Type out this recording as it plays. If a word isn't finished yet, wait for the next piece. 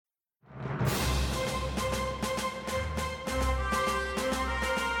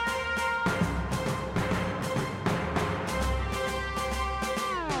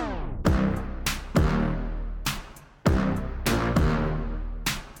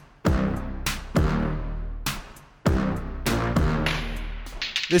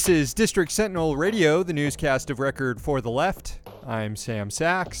This is District Sentinel Radio, the newscast of record for the left. I'm Sam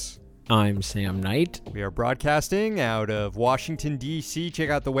Sachs. I'm Sam Knight. We are broadcasting out of Washington, D.C. Check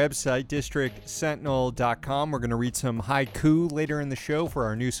out the website, districtsentinel.com. We're going to read some haiku later in the show for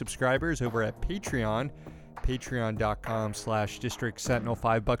our new subscribers over at Patreon. Patreon.com/District Sentinel,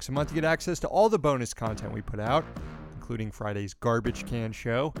 $5 a month to get access to all the bonus content we put out, including Friday's Garbage Can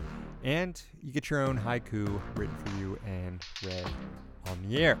Show. And you get your own haiku written for you and read on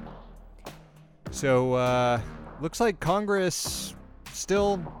the air. So, looks like Congress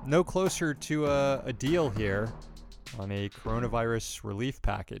still no closer to a deal here on a coronavirus relief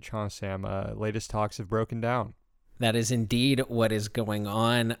package, huh, Sam? Latest talks have broken down. That is indeed what is going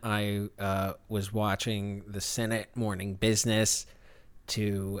on. I was watching the Senate Morning Business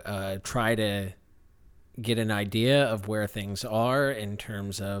to try to get an idea of where things are in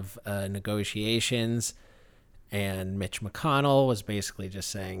terms of negotiations. And Mitch McConnell was basically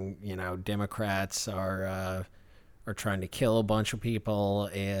just saying, you know, Democrats are trying to kill a bunch of people,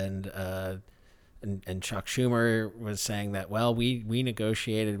 and Chuck Schumer was saying that, well, we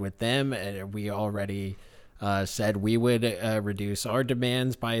negotiated with them, and we already said we would reduce our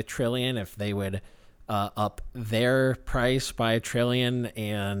demands by $1 trillion if they would up their price by $1 trillion,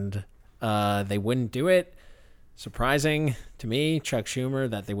 and they wouldn't do it. Surprising to me, Chuck Schumer,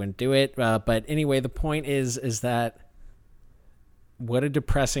 that they wouldn't do it. But anyway, the point is that what a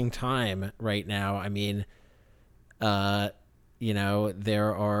depressing time right now. I mean, you know,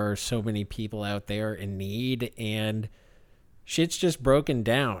 there are so many people out there in need, and shit's just broken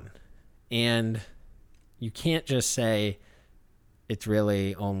down. And you can't just say it's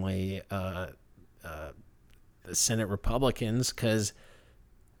really only the Senate Republicans, because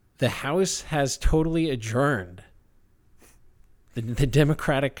the House has totally adjourned. The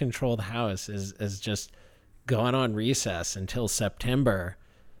Democratic-controlled House is just gone on recess until September.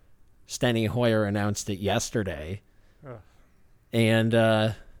 Steny Hoyer announced it yesterday. Ugh.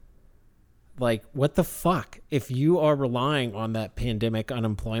 And, like, what the fuck? If you are relying on that pandemic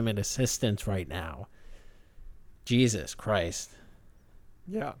unemployment assistance right now, Jesus Christ.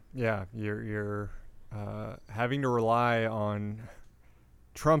 Yeah. You're having to rely on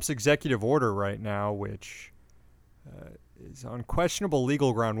Trump's executive order right now, which is on questionable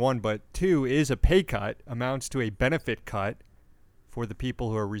legal ground, 1, but 2 is a pay cut, amounts to a benefit cut for the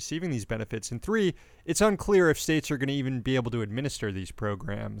people who are receiving these benefits, and 3, it's unclear if states are going to even be able to administer these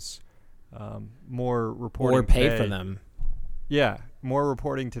programs. More reporting or pay today, for them. Yeah, more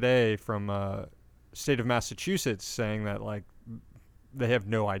reporting today from state of Massachusetts saying that, like, they have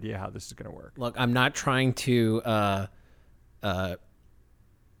no idea how this is going to work. Look, I'm not trying to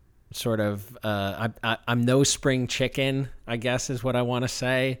I'm no spring chicken, I guess is what I want to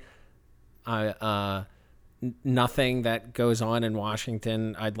say. Nothing that goes on in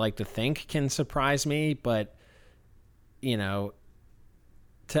Washington, I'd like to think, can surprise me, but, you know,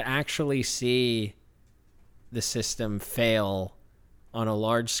 to actually see the system fail on a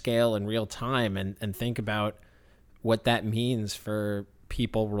large scale in real time and think about what that means for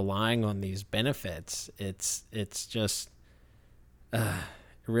people relying on these benefits, it's just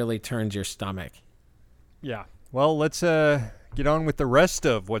it really turns your stomach. Yeah. Well, let's get on with the rest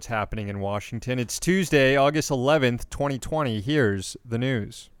of what's happening in Washington. It's Tuesday, August 11th, 2020. Here's the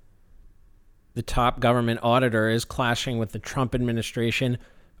news. The top government auditor is clashing with the Trump administration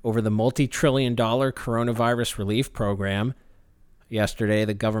over the multi-trillion-dollar coronavirus relief program. Yesterday,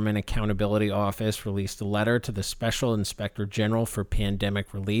 the Government Accountability Office released a letter to the Special Inspector General for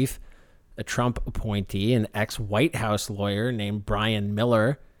Pandemic Relief, a Trump appointee, an ex-White House lawyer named Brian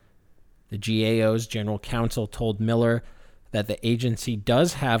Miller. The GAO's general counsel told Miller that the agency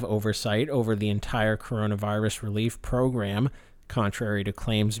does have oversight over the entire coronavirus relief program, contrary to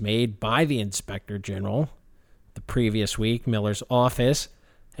claims made by the Inspector General. The previous week, Miller's office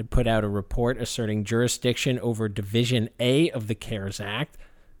had put out a report asserting jurisdiction over Division A of the CARES Act,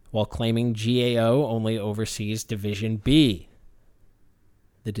 while claiming GAO only oversees Division B.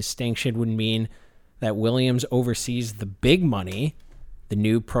 The distinction would mean that Williams oversees the big money, the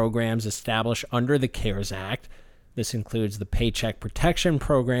new programs established under the CARES Act. This includes the Paycheck Protection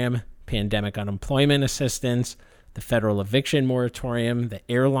Program, Pandemic Unemployment Assistance, the Federal Eviction Moratorium, the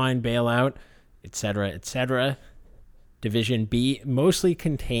airline bailout, etc., etc. Division B mostly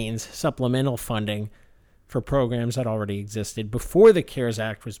contains supplemental funding for programs that already existed before the CARES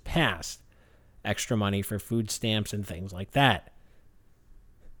Act was passed, extra money for food stamps and things like that.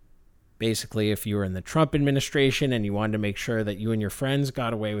 Basically, if you were in the Trump administration and you wanted to make sure that you and your friends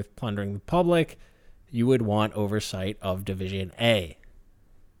got away with plundering the public, you would want oversight of Division A.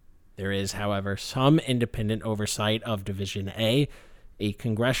 There is, however, some independent oversight of Division A a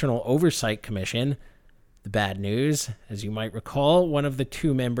congressional oversight commission. The bad news, as you might recall, one of the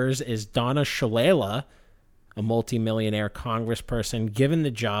two members is Donna Shalala, a multimillionaire congressperson given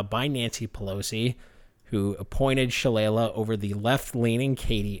the job by Nancy Pelosi, who appointed Shalala over the left-leaning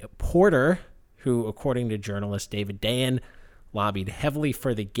Katie Porter, who, according to journalist David Dayen, lobbied heavily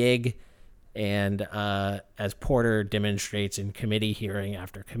for the gig. And as Porter demonstrates in committee hearing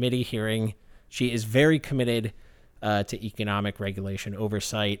after committee hearing, she is very committed to economic regulation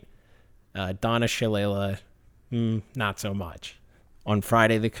oversight. Donna Shalala, not so much. On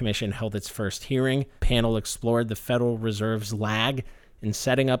Friday, the commission held its first hearing. The panel explored the Federal Reserve's lag in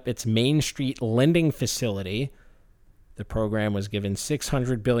setting up its Main Street lending facility. The program was given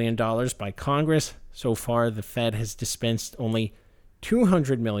 $600 billion by Congress. So far, the Fed has dispensed only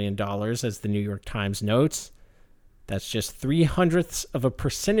 $200 million, as the New York Times notes. That's just 0.03 of a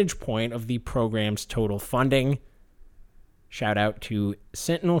percentage point of the program's total funding. Shout out to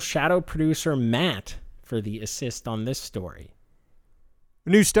Sentinel Shadow producer Matt for the assist on this story. A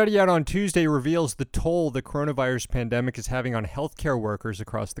new study out on Tuesday reveals the toll the coronavirus pandemic is having on healthcare workers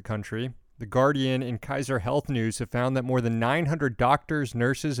across the country. The Guardian and Kaiser Health News have found that more than 900 doctors,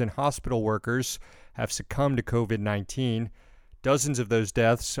 nurses, and hospital workers have succumbed to COVID-19. Dozens of those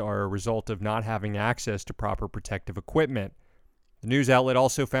deaths are a result of not having access to proper protective equipment. The news outlet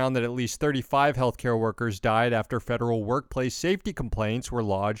also found that at least 35 healthcare workers died after federal workplace safety complaints were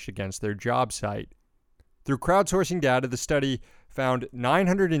lodged against their job site. Through crowdsourcing data, the study found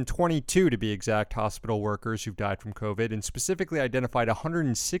 922, to be exact, hospital workers who've died from COVID, and specifically identified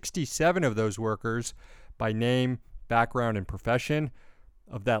 167 of those workers by name, background, and profession.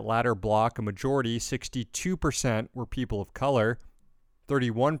 Of that latter block, a majority, 62%, were people of color.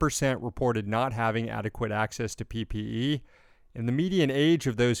 31% reported not having adequate access to PPE, and the median age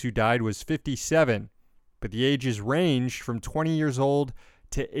of those who died was 57, but the ages ranged from 20 years old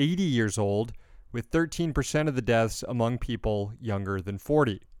to 80 years old, with 13% of the deaths among people younger than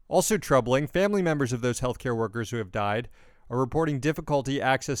 40. Also troubling, family members of those healthcare workers who have died are reporting difficulty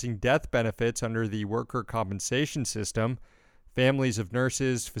accessing death benefits under the worker compensation system. Families of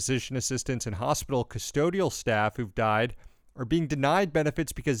nurses, physician assistants, and hospital custodial staff who've died are being denied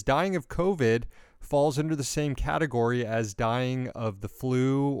benefits because dying of COVID falls under the same category as dying of the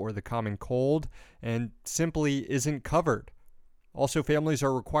flu or the common cold and simply isn't covered. Also, families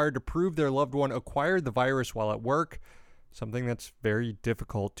are required to prove their loved one acquired the virus while at work, something that's very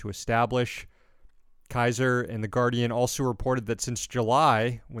difficult to establish. Kaiser and The Guardian also reported that since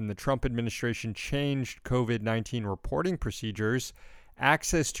July, when the Trump administration changed COVID-19 reporting procedures,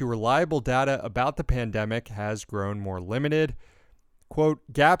 access to reliable data about the pandemic has grown more limited. Quote,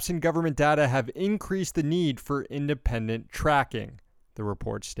 gaps in government data have increased the need for independent tracking, the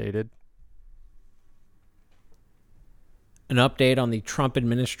report stated. An update on the Trump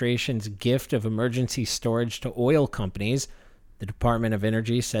administration's gift of emergency storage to oil companies. The Department of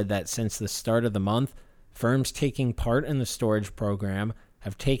Energy said that since the start of the month, firms taking part in the storage program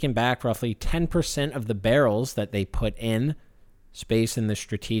have taken back roughly 10% of the barrels that they put in. Space in the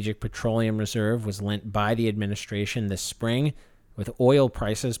Strategic Petroleum Reserve was lent by the administration this spring, with oil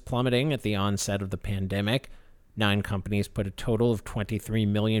prices plummeting at the onset of the pandemic. 9 companies put a total of 23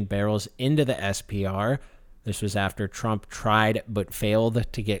 million barrels into the SPR. This was after Trump tried but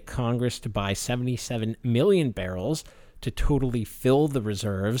failed to get Congress to buy 77 million barrels to totally fill the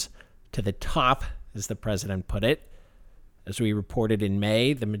reserves to the top, as the president put it. As we reported in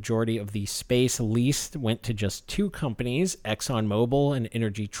May, the majority of the space leased went to just 2 companies, ExxonMobil and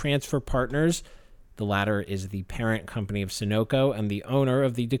Energy Transfer Partners. The latter is the parent company of Sunoco and the owner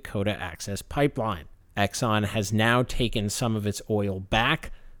of the Dakota Access Pipeline. Exxon has now taken some of its oil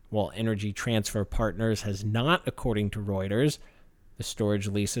back, while Energy Transfer Partners has not, according to Reuters. The storage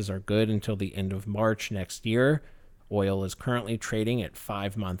leases are good until the end of March next year. Oil is currently trading at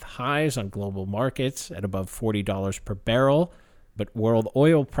 5-month highs on global markets at above $40 per barrel, but world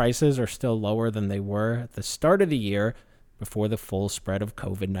oil prices are still lower than they were at the start of the year before the full spread of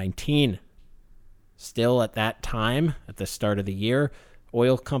COVID-19. Still at that time, at the start of the year,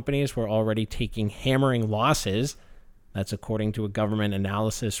 oil companies were already taking hammering losses. That's according to a government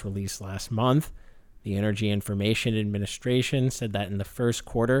analysis released last month. The Energy Information Administration said that in the first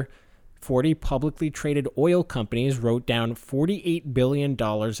quarter, 40 publicly traded oil companies wrote down $48 billion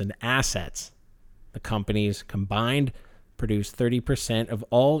in assets. The companies combined produce 30% of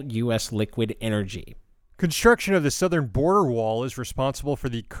all U.S. liquid energy. Construction of the southern border wall is responsible for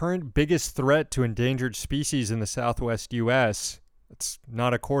the current biggest threat to endangered species in the southwest U.S. It's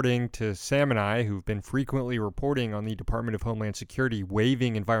not according to Sam and I, who've been frequently reporting on the Department of Homeland Security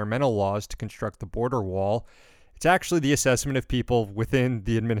waiving environmental laws to construct the border wall. It's actually the assessment of people within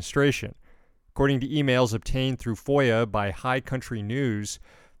the administration. According to emails obtained through FOIA by High Country News,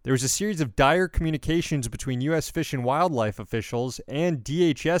 there was a series of dire communications between U.S. Fish and Wildlife officials and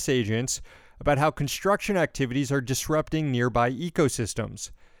DHS agents about how construction activities are disrupting nearby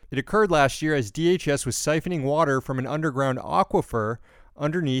ecosystems. It occurred last year as DHS was siphoning water from an underground aquifer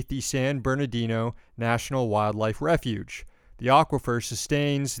underneath the San Bernardino National Wildlife Refuge. The aquifer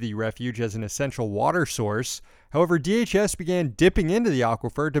sustains the refuge as an essential water source. However, DHS began dipping into the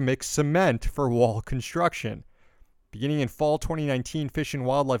aquifer to mix cement for wall construction. Beginning in fall 2019, Fish and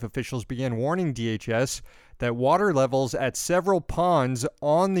Wildlife officials began warning DHS that water levels at several ponds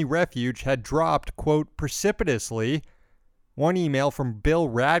on the refuge had dropped, quote, precipitously. One email from Bill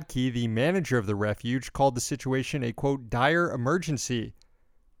Radke, the manager of the refuge, called the situation a, quote, dire emergency.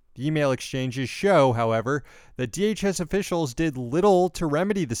 The email exchanges show, however, that DHS officials did little to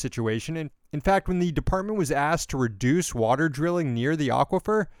remedy the situation. And in fact, when the department was asked to reduce water drilling near the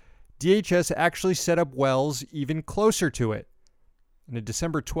aquifer, DHS actually set up wells even closer to it. In a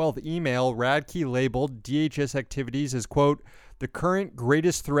December 12th email, Radke labeled DHS activities as, quote, the current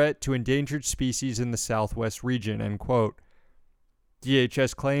greatest threat to endangered species in the Southwest region, end quote.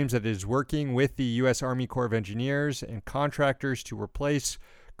 DHS claims that it is working with the U.S. Army Corps of Engineers and contractors to replace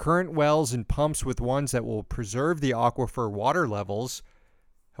current wells and pumps with ones that will preserve the aquifer water levels.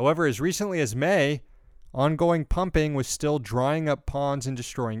 However, as recently as May, ongoing pumping was still drying up ponds and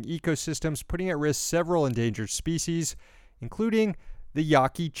destroying ecosystems, putting at risk several endangered species, including the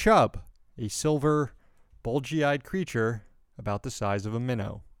yaqui chub, a silver, bulgy-eyed creature about the size of a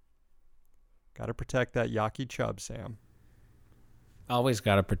minnow. Got to protect that yaqui chub, Sam. Always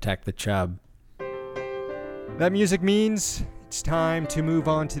got to protect the chub. That music means it's time to move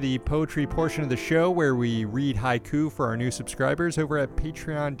on to the poetry portion of the show where we read haiku for our new subscribers over at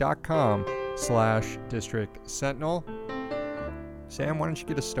patreon.com/District Sentinel. Sam, why don't you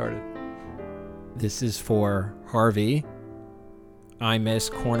get us started? This is for Harvey. I miss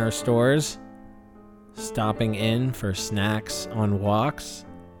corner stores. Stopping in for snacks on walks.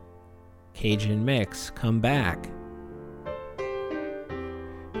 Cajun Mix, come back.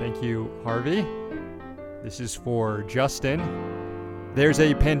 Thank you, Harvey. This is for Justin. There's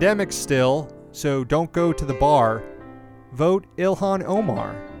a pandemic still, so don't go to the bar. Vote Ilhan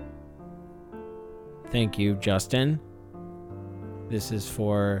Omar. Thank you, Justin. This is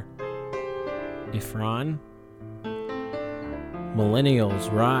for Ifran.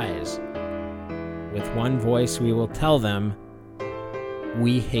 Millennials rise. With one voice we will tell them,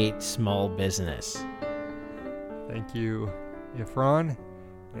 we hate small business. Thank you, Ifran.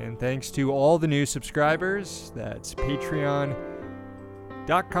 And thanks to all the new subscribers. That's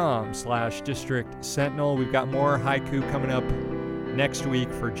patreon.com/District Sentinel. We've got more haiku coming up next week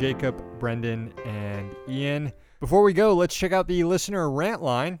for Jacob, Brendan, and Ian. Before we go, let's check out the listener rant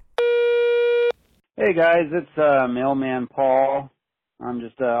line. Hey guys, it's Mailman Paul. I'm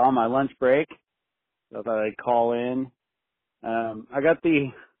just on my lunch break, so I thought I'd call in. I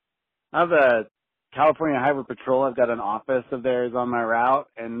have a California Highway Patrol. I've got an office of theirs on my route,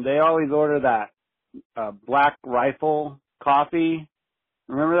 and they always order that Black Rifle coffee.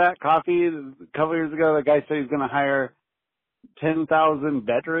 Remember that coffee? A couple years ago, the guy said he's going to hire 10,000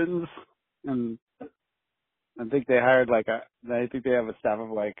 veterans, and I think they hired I think they have a staff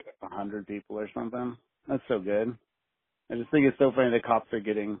of 100 people or something. That's so good. I just think it's so funny the cops are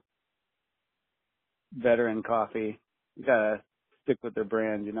getting veteran coffee. You gotta stick with their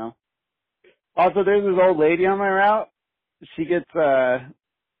brand, you know? Also, there's this old lady on my route. She gets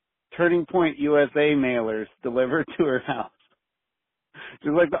Turning Point USA mailers delivered to her house.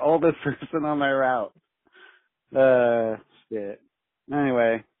 She's like the oldest person on my route. Shit.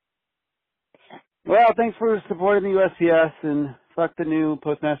 Anyway. Well, thanks for supporting the USPS, and fuck the new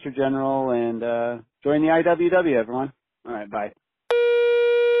Postmaster General, and join the IWW, everyone. All right, bye.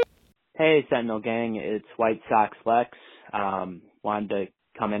 Hey, Sentinel Gang, it's White Sox Lex. Wanted to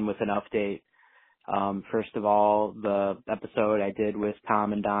come in with an update. First of all, the episode I did with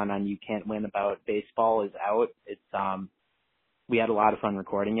Tom and Don on You Can't Win About Baseball is out. We had a lot of fun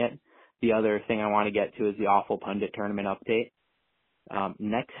recording it. The other thing I want to get to is the Awful Pundit Tournament update.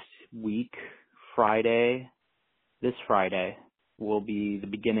 Next week, this Friday, will be the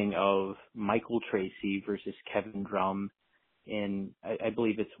beginning of Michael Tracy versus Kevin Drum in, I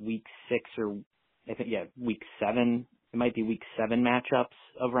believe it's week 6 or, week 7. It might be week 7 matchups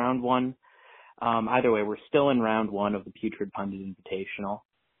of round 1. Either way, we're still in round 1 of the Putrid Pundit Invitational.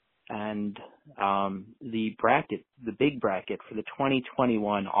 And the big bracket for the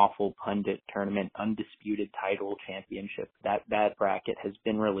 2021 Awful Pundit Tournament Undisputed Title Championship, that bracket has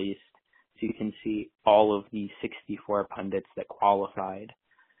been released. you can see all of the 64 pundits that qualified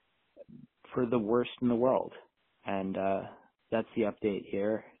for the worst in the world. And that's the update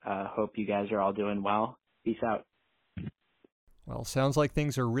here. Hope you guys are all doing well. Peace out. Well, sounds like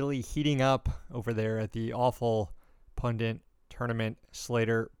things are really heating up over there at the awful pundit tournament.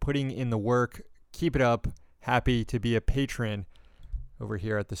 Slater putting in the work. Keep it up. Happy to be a patron over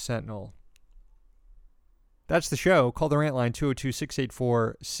here at the Sentinel. That's the show. Call the rant line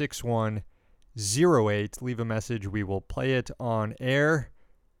 202-684-6108. Leave a message. We will play it on air.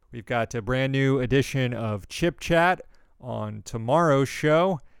 We've got a brand new edition of Chip Chat on tomorrow's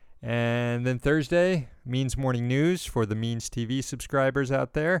show. And then Thursday, Means Morning News for the Means TV subscribers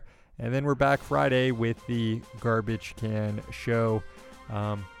out there. And then we're back Friday with the Garbage Can Show.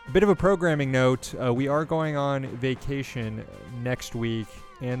 A bit of a programming note. We are going on vacation next week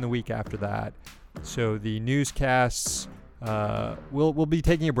and the week after that. So the newscasts, we'll be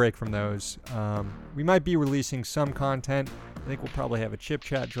taking a break from those. We might be releasing some content. I think we'll probably have a Chip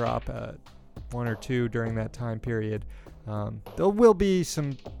Chat drop, one or two during that time period. There will be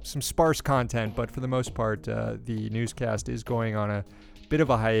some sparse content, but for the most part, the newscast is going on a bit of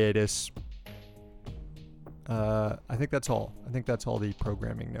a hiatus. I think that's all. I think that's all the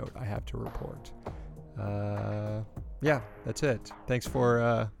programming note I have to report. Yeah, that's it. Thanks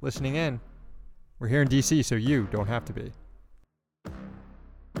for listening in. We're here in DC, so you don't have to be.